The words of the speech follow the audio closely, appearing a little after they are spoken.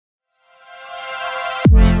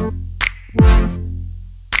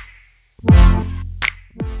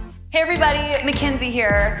Hey everybody, McKenzie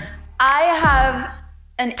here. I have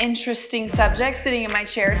an interesting subject sitting in my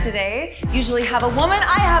chair today. Usually have a woman,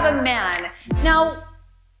 I have a man. Now,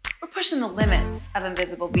 we're pushing the limits of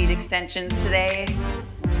invisible bead extensions today.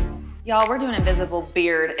 Y'all, we're doing invisible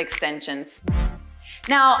beard extensions.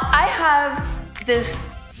 Now, I have this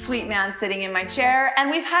sweet man sitting in my chair and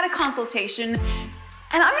we've had a consultation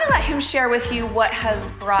and I'm gonna let him share with you what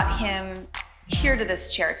has brought him here to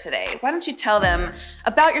this chair today. Why don't you tell them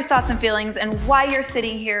about your thoughts and feelings and why you're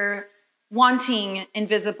sitting here wanting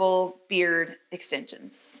invisible beard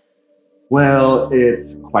extensions? Well,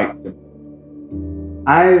 it's quite simple.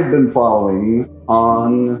 I've been following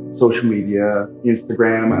on social media,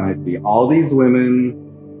 Instagram, and I see all these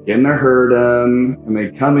women getting their hair done, and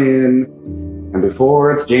they come in, and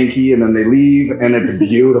before it's janky, and then they leave, and it's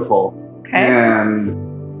beautiful. Okay. And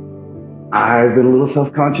I've been a little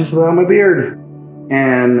self-conscious about my beard.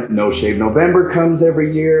 And No Shave November comes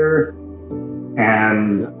every year,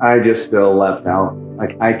 and I just feel left out.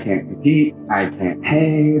 Like, I can't compete, I can't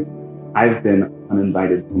hang. I've been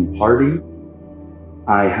uninvited from parties.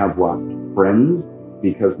 I have lost friends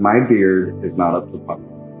because my beard is not up to par.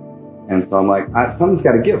 And so I'm like, something's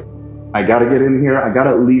got to give. I got to get in here. I got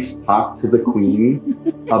to at least talk to the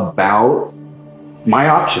queen about my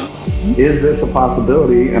options. Is this a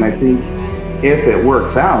possibility? And I think if it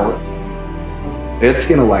works out, it's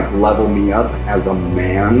gonna like level me up as a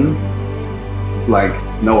man like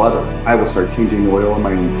no other. I will start changing the oil in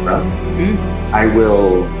my own truck. I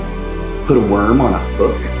will put a worm on a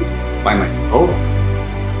hook by myself.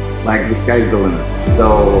 Like, the sky's the limit.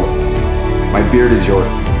 So my beard is yours.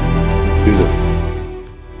 Let's do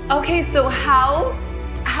this. Okay, so how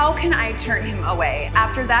can I turn him away?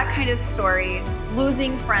 After that kind of story,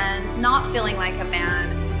 losing friends, not feeling like a man,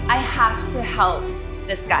 I have to help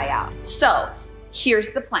this guy out. So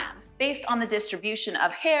here's the plan. Based on the distribution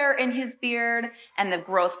of hair in his beard and the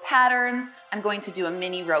growth patterns, I'm going to do a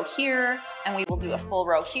mini row here, and we will do a full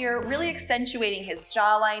row here, really accentuating his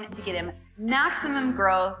jawline to get him maximum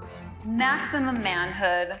growth, maximum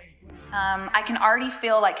manhood. I can already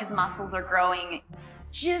feel like his muscles are growing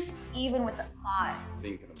just even with the thought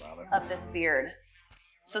of this beard.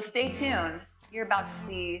 So stay tuned. You're about to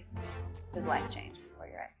see his life change before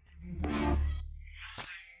your eyes.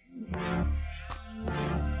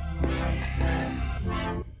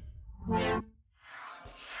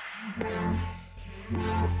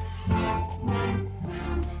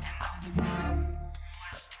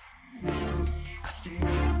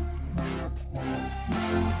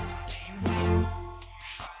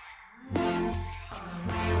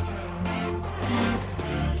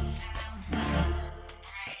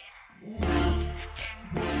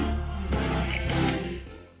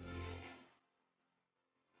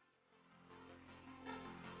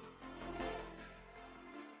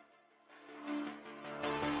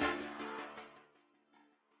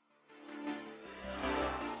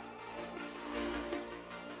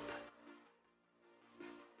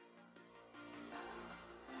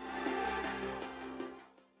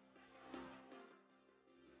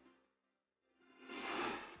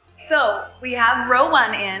 So we have row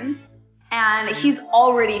one in, and he's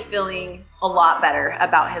already feeling a lot better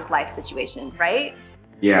about his life situation, right?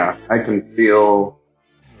 Yeah, I can feel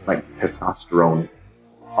like testosterone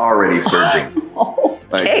already surging.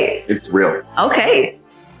 Okay. Like, it's real. Okay.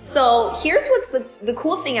 So here's what's the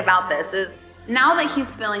cool thing about this is now that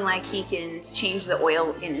he's feeling like he can change the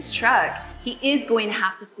oil in his truck, he is going to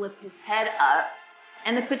have to flip his head up.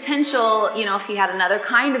 And the potential, you know, if he had another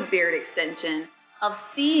kind of beard extension, of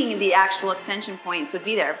seeing the actual extension points would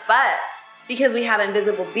be there. But because we have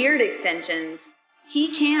invisible beard extensions,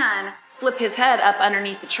 he can flip his head up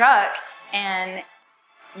underneath the truck and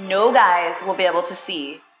no guys will be able to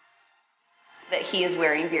see that he is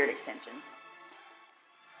wearing beard extensions.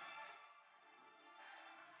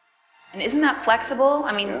 And isn't that flexible?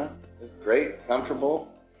 I mean, Yeah, it's great, comfortable.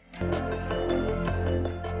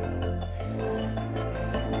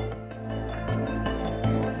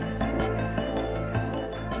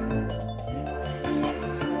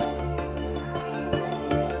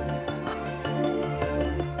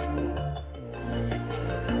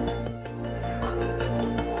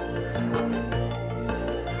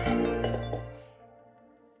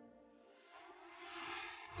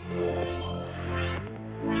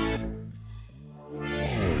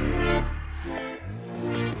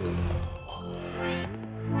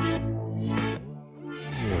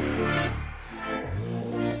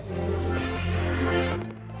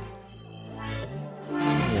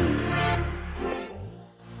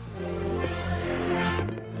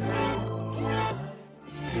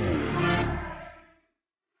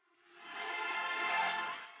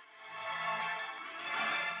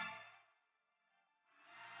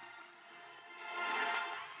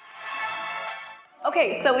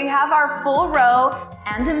 Okay, so we have our full row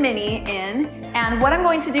and a mini in, and what I'm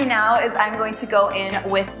going to do now is I'm going to go in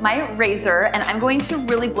with my razor and I'm going to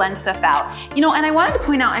really blend stuff out. You know, and I wanted to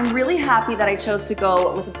point out, I'm really happy that I chose to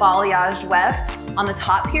go with balayage weft on the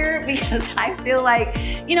top here because I feel like,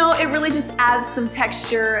 you know, it really just adds some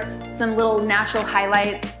texture, some little natural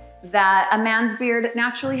highlights that a man's beard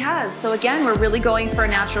naturally has. So again, we're really going for a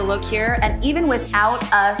natural look here, and even without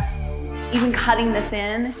us even cutting this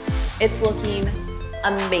in, it's looking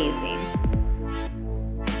amazing.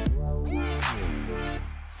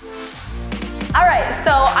 All right,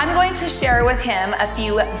 so I'm going to share with him a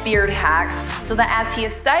few beard hacks so that as he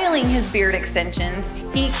is styling his beard extensions,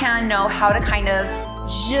 he can know how to kind of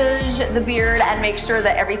zhuzh the beard and make sure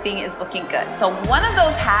that everything is looking good. So one of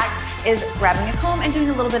those hacks is grabbing a comb and doing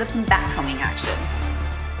a little bit of some back combing action.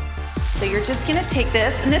 So you're just gonna take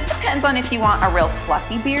this, and this depends on if you want a real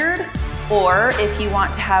fluffy beard or if you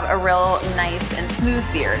want to have a real nice and smooth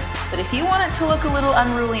beard. But if you want it to look a little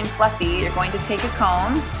unruly and fluffy, you're going to take a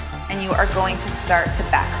comb and you are going to start to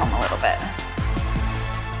back comb a little bit.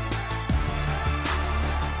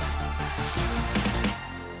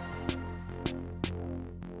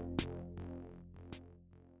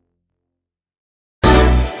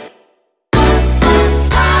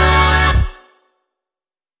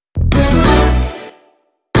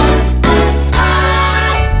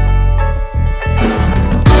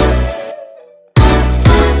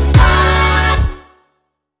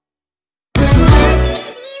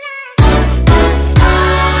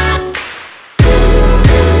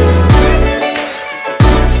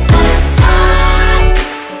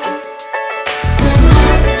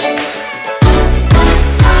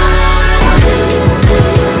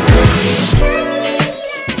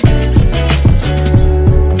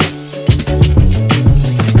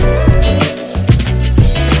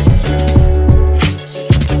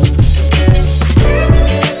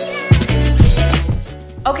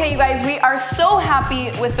 Okay, you guys, we are so happy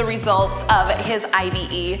with the results of his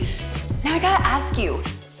IBE. Now I gotta ask you,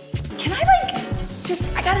 can I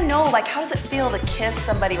I gotta know, how does it feel to kiss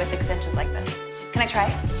somebody with extensions like this? Can I try?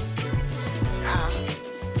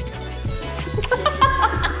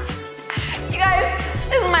 You guys,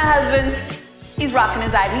 this is my husband. He's rocking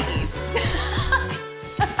his IBE.